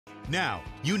Now,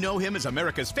 you know him as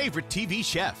America's favorite TV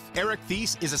chef. Eric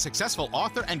Thies is a successful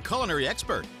author and culinary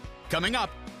expert. Coming up,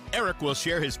 Eric will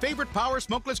share his favorite Power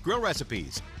Smokeless grill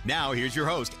recipes. Now, here's your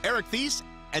host, Eric Thies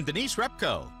and Denise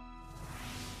Repko.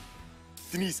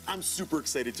 Denise, I'm super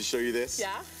excited to show you this.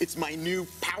 Yeah? It's my new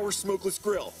Power Smokeless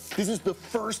grill. This is the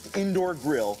first indoor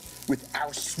grill with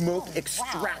our smoke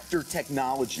extractor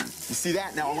technology. You see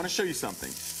that? Now, I want to show you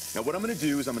something. Now, what I'm going to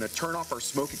do is I'm going to turn off our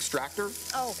smoke extractor.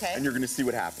 Oh, okay. And you're going to see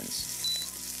what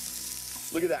happens.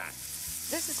 Look at that.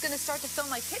 This is going to start to fill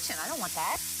my kitchen. I don't want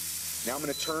that. Now I'm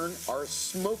going to turn our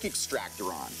smoke extractor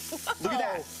on. Look at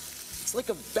that. It's like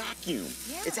a vacuum.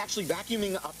 Yeah. It's actually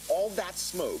vacuuming up all that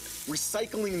smoke,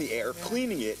 recycling the air,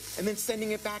 cleaning it, and then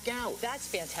sending it back out. That's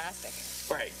fantastic.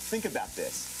 All right, think about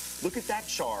this. Look at that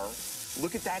char.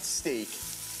 Look at that steak.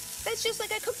 That's just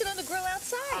like I cooked it on the grill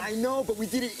outside. I know, but we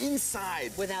did it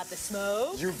inside. Without the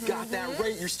smoke. You've got that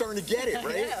right. You're starting to get it,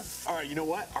 right? Yeah. All right, you know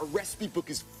what? Our recipe book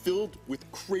is filled with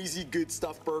crazy good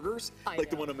stuffed burgers,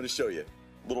 like the one I'm going to show you.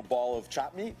 Little ball of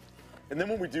chopped meat. And then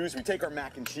what we do is we take our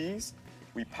mac and cheese,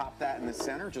 we pop that in the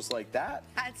center just like that.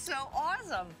 That's so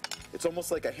awesome. It's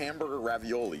almost like a hamburger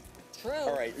ravioli. True.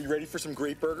 All right, you ready for some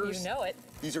great burgers? You know it.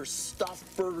 These are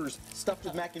stuffed burgers, stuffed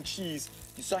with mac and cheese.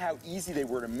 You saw how easy they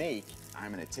were to make. I'm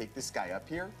gonna take this guy up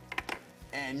here,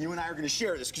 and you and I are gonna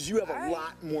share this because you have a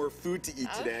lot more food to eat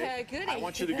today. Okay, goody. I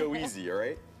want you to go easy, all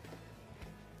right?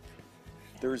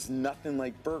 There's nothing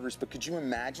like burgers, but could you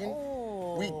imagine?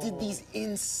 Oh. We did these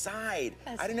inside.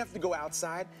 I didn't have to go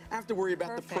outside. I didn't have to worry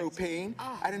about the propane.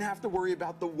 I didn't have to worry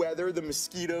about the weather, the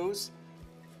mosquitoes.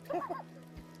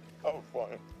 Oh,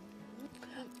 fun.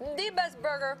 The best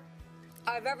burger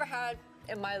I've ever had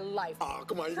in my life. Oh,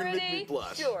 come on, you're gonna make me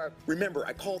blush. Sure. Remember,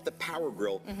 I call it the Power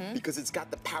Grill because it's got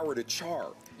the power to char.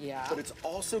 Yeah. But it's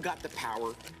also got the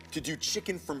power to do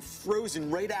chicken from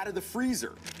frozen right out of the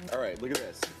freezer. All right, look at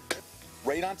this.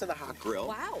 Right onto the hot grill.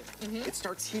 Wow. It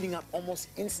starts heating up almost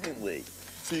instantly.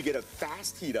 So you get a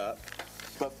fast heat up.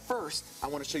 But first, I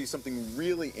want to show you something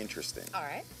really interesting. All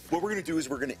right. What we're going to do is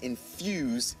we're going to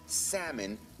infuse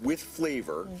salmon with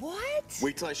flavor. What?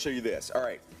 Wait till I show you this. All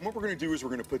right. What we're going to do is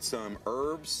we're going to put some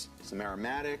herbs, some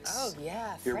aromatics. Oh,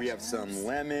 yeah. Here we fresh have herbs. some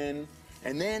lemon.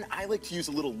 And then I like to use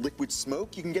a little liquid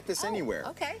smoke. You can get this anywhere.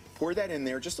 Okay. Pour that in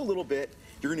there just a little bit.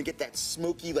 You're going to get that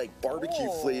smoky, like,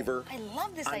 barbecue flavor. I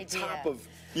love this idea. On top of,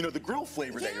 you know, the grill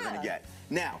flavor that you're going to get.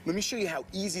 Now, let me show you how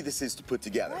easy this is to put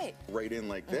together. Right in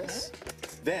like this.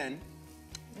 Then,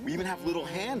 we even have little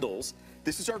handles.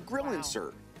 This is our grill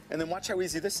insert. And then watch how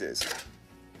easy this is.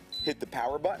 Hit the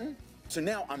power button. So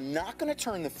now I'm not going to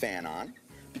turn the fan on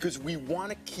because we want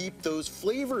to keep those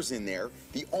flavors in there.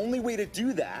 The only way to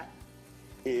do that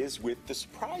is with the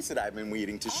surprise that I've been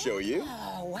waiting to show you.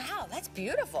 Oh, wow, that's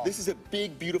beautiful. This is a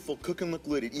big, beautiful cook and look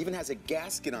lid. It even has a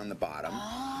gasket on the bottom.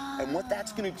 And what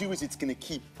that's gonna do is it's gonna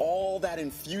keep all that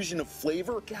infusion of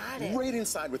flavor right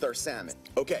inside with our salmon.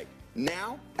 Okay,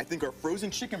 now I think our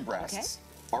frozen chicken breasts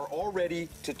are all ready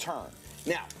to turn.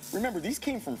 Now, remember, these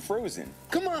came from frozen.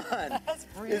 Come on. That's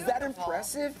beautiful. Is that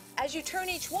impressive? As you turn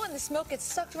each one, the smoke gets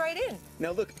sucked right in.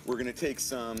 Now look, we're gonna take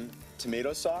some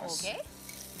tomato sauce. Okay.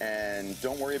 And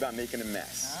don't worry about making a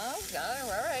mess. Oh,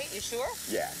 all right. You sure?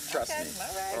 Yeah, trust me.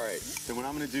 All right. All right. So what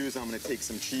I'm going to do is I'm going to take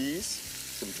some cheese,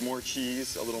 some more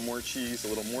cheese, a little more cheese, a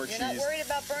little more cheese. You're not worried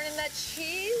about burning that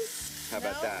cheese? How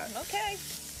about that? Okay.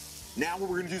 Now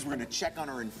what we're going to do is we're going to check on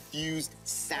our infused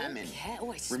salmon. Okay.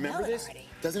 Oh, I smell Remember it this? already.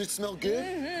 Doesn't it smell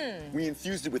good? We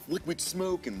infused it with liquid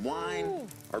smoke and wine.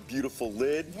 Our beautiful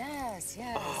lid. Yes,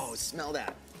 yes. Oh, smell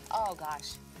that. Oh,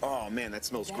 gosh. Oh, man, that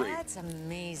smells great. That's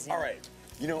amazing. All right.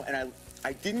 You know, and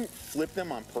I didn't flip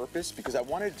them on purpose because I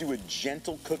wanted to do a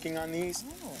gentle cooking on these.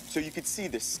 So you could see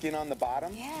the skin on the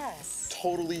bottom. Yes.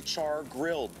 Totally char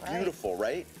grilled. Beautiful,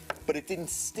 right? But it didn't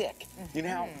stick. You know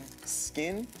how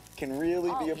skin can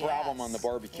really be a problem on the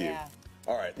barbecue. Yeah.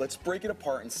 All right, let's break it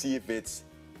apart and see if it's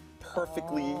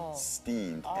perfectly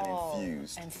steamed and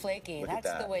infused. And flaky. Look at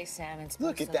That's that. the way salmon's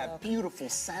supposed Look at that beautiful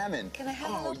salmon. Can I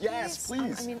have a look, yes,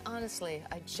 please. I mean, honestly,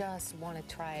 I just want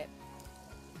to try it.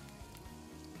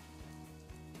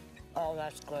 Oh,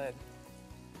 that's good.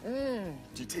 Do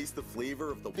you taste the flavor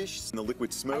of the fish and the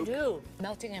liquid smoke? I do.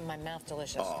 Melting in my mouth,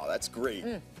 delicious. Oh, that's great.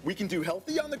 We can do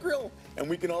healthy on the grill, and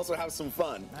we can also have some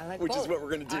fun, I like which both. is what we're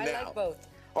going to do now. I like both.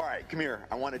 All right, come here.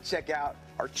 I want to check out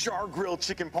our char grilled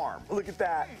chicken parm. Look at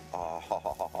that.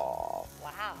 Oh,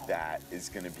 wow. That is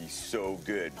going to be so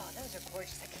good. Oh, those are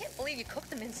gorgeous. I can't believe you cooked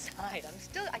them inside.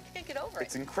 I can't get over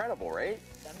It's it. incredible, right?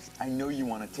 I know you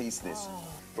want to taste this.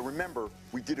 But remember,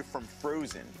 we did it from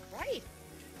frozen. Right.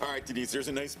 All right, Denise, there's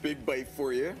a nice big bite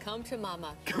for you. Come to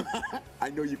mama. I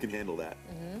know you can handle that.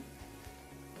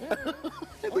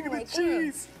 Look at the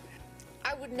cheese.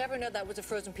 I would never know that was a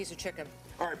frozen piece of chicken.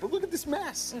 All right, but look at this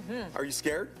mess. Are you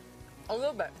scared? A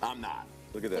little bit. I'm not.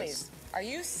 Look at this. Please. Are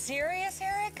you serious,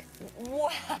 Eric? Wow.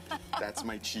 That's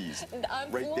my cheese.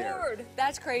 I'm right floored. there.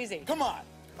 That's crazy. Come on.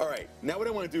 All right, now what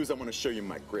I want to do is I want to show you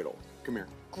my griddle. Come here.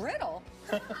 Griddle?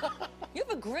 You have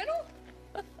a griddle?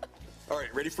 All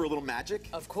right, ready for a little magic?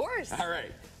 Of course. All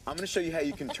right, I'm going to show you how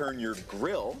you can turn your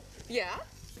grill Yeah?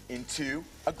 into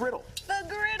a griddle. The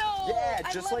griddle! Yeah,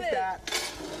 I just love like it.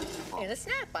 that. And a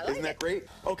snap. I like Isn't that it. great?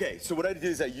 Okay, so what I did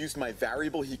is I used my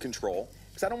variable heat control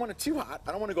because I don't want it too hot.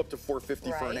 I don't want to go up to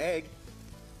 450 for an Right. egg.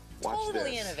 Watch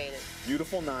Totally this. innovative.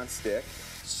 Beautiful nonstick.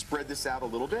 Spread this out a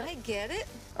little bit. I get it.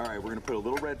 All right, we're gonna put a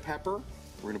little red pepper.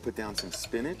 We're gonna put down some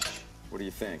spinach. What do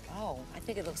you think? Oh, I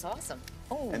think it looks awesome.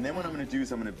 Oh. And then what I'm gonna do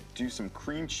is I'm gonna do some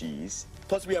cream cheese.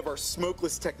 Plus we have our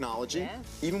smokeless technology. Yeah.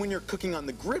 Even when you're cooking on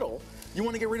the griddle, you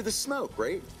wanna get rid of the smoke,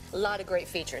 right? A lot of great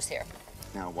features here.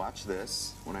 Now watch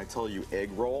this. When I tell you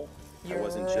egg roll, I You're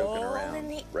wasn't joking rolling around,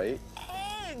 the right?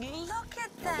 egg. Look at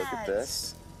Now that. look at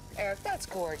this. Eric, that's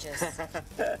gorgeous.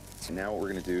 So now what we're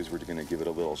gonna do is we're gonna give it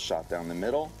a little shot down the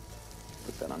middle.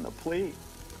 Put that on the plate,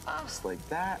 just like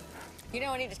that. You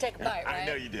know I need to take a bite, right? I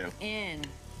know you do. In.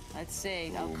 Let's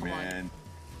see. Oh, come man. on.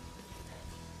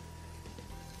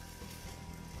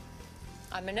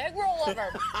 I'm an egg roll lover.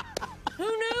 Who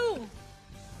knew?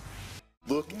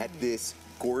 Look at this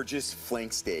gorgeous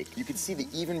flank steak. You can see the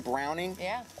even browning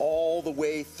Yeah. all the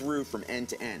way through from end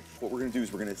to end. What we're gonna do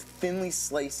is we're gonna thinly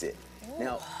slice it.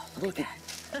 Now, look at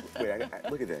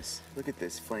look at this. Look at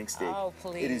this flank steak. Oh,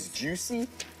 please. It is juicy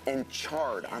and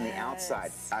charred on the outside.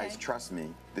 Yes. Guys, trust me,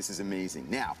 this is amazing.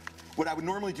 Now, what I would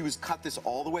normally do is cut this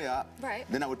all the way up. Right.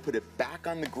 Then I would put it back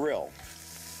on the grill.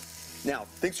 Now,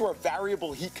 thanks to our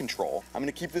variable heat control, I'm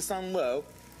gonna keep this on low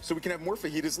so we can have more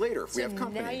fajitas later if we have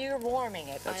company. Now you're warming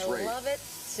it. That's I right. love it.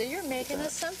 So you're making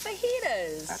us some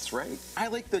fajitas. That's right. I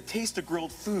like the taste of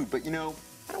grilled food, but you know,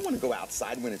 I don't want to go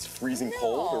outside when it's freezing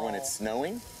cold or when it's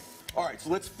snowing. All right, so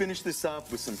let's finish this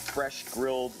up with some fresh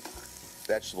grilled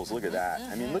vegetables. Look at that.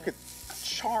 I mean, look at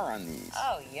char on these,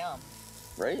 Oh, yum.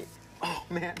 right? Oh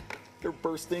man, they're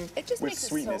bursting It just with makes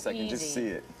sweetness. it so I can just easy. see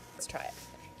it. Let's try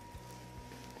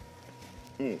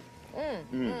it.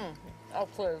 Oh,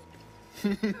 please.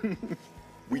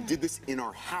 We did this in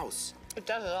our house. It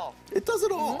does it all. It does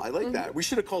it all. I like that. We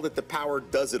should have called it the Power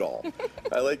Does It All.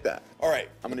 I like that. All right,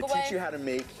 I'm gonna Look teach away. you how to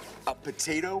make a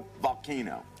potato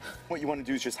volcano. What you want to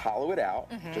do is just hollow it out,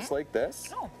 just like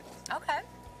this. Oh, okay.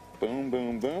 Boom,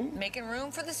 boom, boom. Making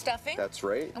room for the stuffing. That's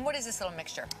right. And what is this little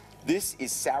mixture? This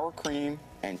is sour cream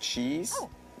and cheese. Oh.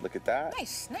 Look at that.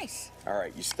 Nice, nice. All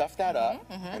right, you stuff that up,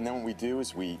 and then what we do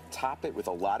is we top it with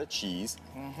a lot of cheese,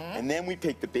 and then we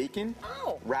take the bacon,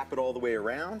 Oh. wrap it all the way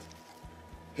around,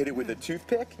 hit it with a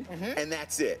toothpick, and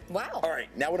that's it. Wow. All right,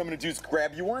 now what I'm gonna do is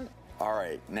grab you one. All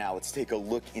right, now let's take a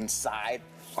look inside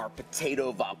our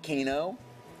potato volcano.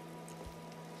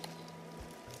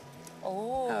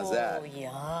 Oh, How's that?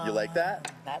 Yum. You like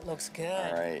that? That looks good.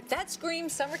 All right. That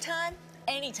screams summertime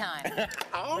anytime.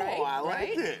 Oh, Right, I like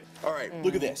right? it. All right,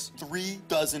 look at this. 3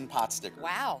 dozen pot stickers.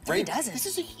 Wow, Right? 3 dozen. This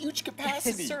is a huge It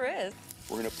capacity. sure is.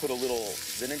 We're gonna put a little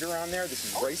vinegar on there. This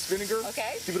is rice vinegar.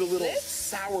 Okay. Give it a little This?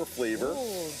 sour flavor.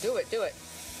 Ooh, do it, do it.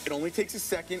 It only takes a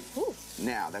second. Ooh.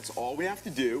 Now, that's all we have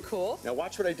to do. Cool. Now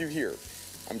watch what I do here.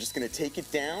 I'm just gonna take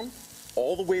it down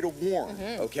all the way to warm,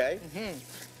 okay?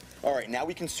 All right, now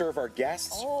we can serve our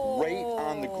guests right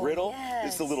on the griddle.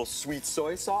 This is a yes. little sweet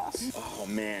soy sauce. Oh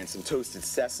man, some toasted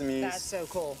sesames. That's so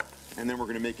cool. And then we're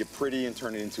gonna make it pretty and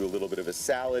turn it into a little bit of a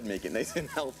salad, make it nice and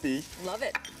healthy. Love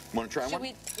it. Wanna try Should one?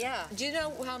 we? Yeah. Do you know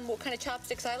what kind of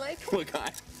chopsticks I like? What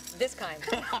kind? This kind.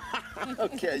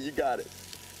 Okay, you got it.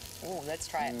 Ooh, let's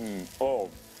try it. Oh,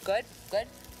 Good, good.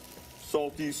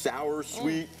 salty, sour,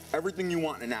 sweet, everything you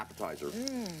want in an appetizer.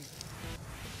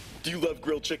 Do you love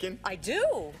grilled chicken? I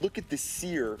do. Look at the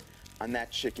sear on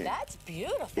that chicken. That's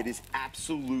beautiful. It is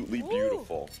absolutely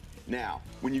beautiful. Now,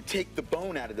 when you take the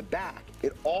bone out of the back,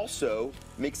 it also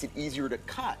makes it easier to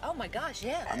cut. Oh my gosh,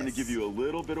 yes. I'm gonna give you a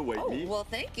little bit of white Oh, meat. well,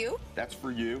 thank you. That's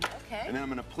for you. Okay. And then I'm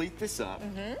gonna plate this up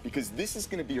because this is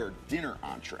gonna be our dinner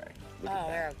entree. Look Oh, at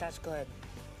that. Eric, that's good.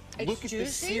 It's Look at the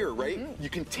juicy. sear, right? You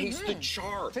can taste the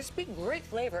char. Crispy, great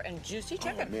flavor, and juicy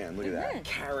chicken. Oh man, look at that.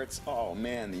 Carrots, oh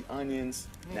man, the onions.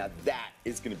 Now that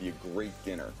is gonna be a great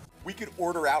dinner. We could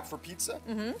order out for pizza.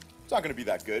 It's not gonna be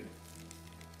that good.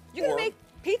 You're gonna Or- make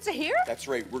pizza here? That's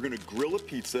right, we're gonna grill a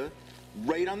pizza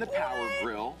right on the power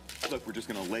grill. Look, we're just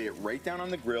gonna lay it right down on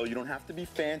the grill. You don't have to be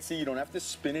fancy, you don't have to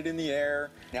spin it in the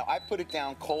air. Now I put it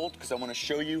down cold because I wanna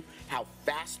show you how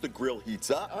fast the grill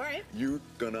heats up. All right. You're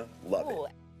gonna love Ooh.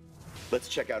 it. let's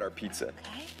check out our pizza.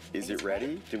 Okay. Is it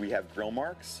ready? Do we have grill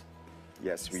marks?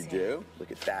 Yes, we do.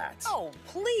 Look at that. Oh,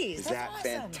 please. Is that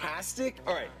fantastic?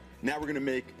 All right, now we're gonna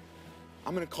make,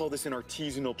 I'm gonna call this an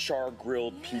artisanal char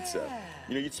grilled pizza.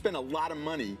 You know, you'd spend a lot of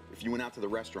money if you went out to the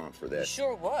restaurant for this. You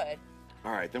sure would.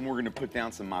 All right, then we're gonna put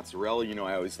down some mozzarella. You know,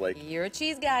 I always like You're a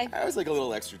cheese guy. a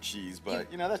little extra cheese,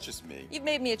 but you know, that's just me. You've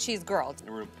made me a cheese girl. And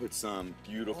we're gonna put some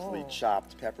beautifully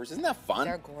chopped peppers. Isn't that fun?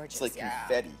 They're gorgeous. It's like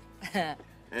confetti.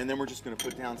 And then we're just gonna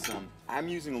put down some, I'm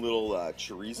using a little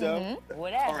chorizo.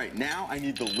 Whatever. All right, now I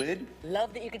need the lid.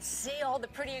 Love that you can see all the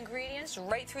pretty ingredients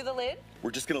right through the lid.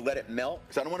 We're just gonna let it melt,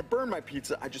 because I don't wanna burn my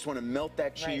pizza. I just wanna melt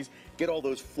that cheese, get all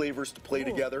those flavors to play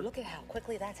together. Look at how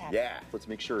quickly that's happening. Yeah, let's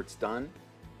make sure it's done.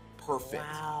 Perfect.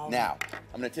 Wow. Now,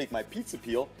 I'm gonna take my pizza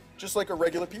peel, just like a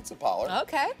regular pizza parlor.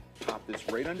 Okay. Pop this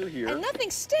right under here. And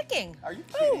nothing's sticking. Are you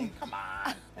kidding? Come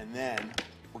on. And then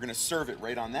we're gonna serve it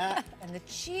right on that. And the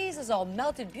cheese is all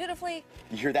melted beautifully.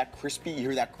 You hear that crispy? You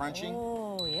hear that crunching?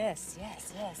 Oh, yes,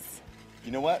 yes, yes.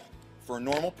 You know what? For a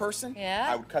normal person,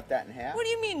 I would cut that in half. What do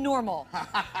you mean normal?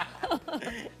 I'm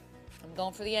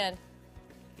going for the end.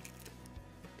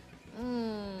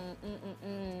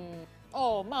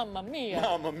 Oh, mamma mia.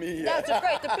 Mamma mia. That's a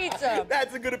great pizza.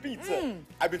 That's a good pizza.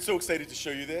 I've been so excited to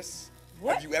show you this.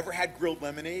 What? Have you ever had grilled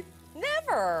lemonade?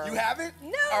 Never. You haven't?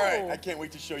 No. All right, I can't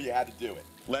wait to show you how to do it.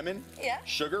 Lemon,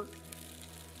 sugar,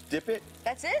 dip it,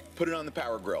 That's it? put it on the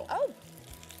power grill. Oh.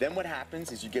 Then what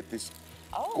happens is you get this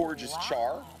Oh, gorgeous wow.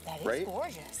 char, That is right?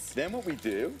 gorgeous. Then what we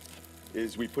do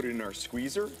is we put it in our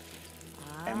squeezer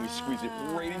and we squeeze it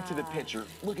right into the pitcher.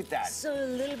 Look at that. So a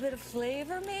little bit of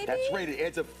flavor, maybe? That's right, it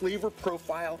adds a flavor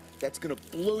profile that's gonna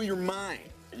blow your mind.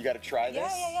 You gotta try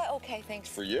this. Yeah. Okay, thanks.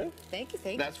 For you? Thank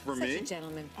you. That's for Such me? a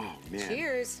gentleman. Oh, man.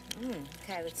 Cheers.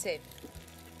 Okay, let's see.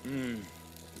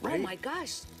 Right? Oh my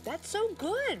gosh, that's so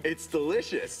good. It's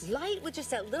delicious. Light with just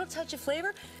that little touch of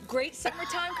flavor. Great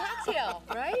summertime cocktail,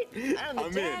 right?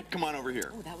 I'm in. Come on over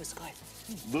here. Oh, that was good.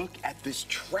 Look at this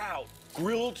trout,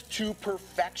 grilled to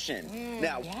perfection.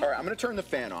 Now, all right, I'm gonna turn the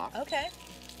fan off. Okay.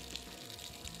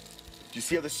 Do you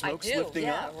see how the smoke's I do, lifting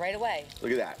up? right away.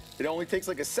 Look at that. It only takes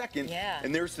like a second, Yeah.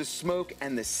 and there's the smoke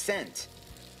and the scent.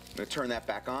 I'm gonna turn that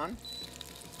back on.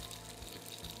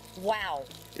 Wow.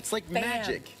 It's like Bam.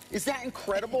 magic. Is that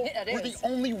incredible? It We're is. the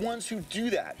only ones who do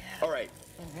that. All right,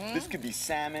 this could be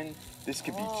salmon, this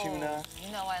could be tuna.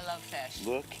 You know I love fish.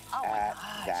 Look Oh my at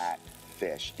gosh. that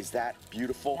fish. Is that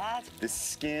beautiful? That's- The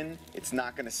skin, it's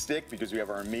not gonna stick because we have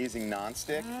our amazing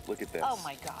non-stick. Look at this. Oh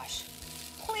my gosh.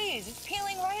 Please, it's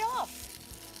peeling right off.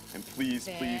 And please,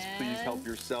 please, please help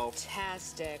yourself.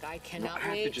 Fantastic. I No, cannot I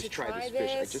have wait to just try this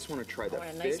fish. I just want to try I that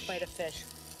want a fish. nice bite of fish.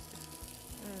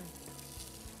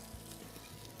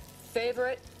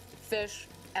 Favorite fish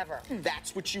ever.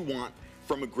 That's what you want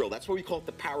from a grill. That's why we call it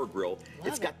the power grill.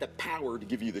 It's got the power to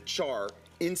give you the char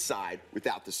inside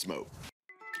without the smoke.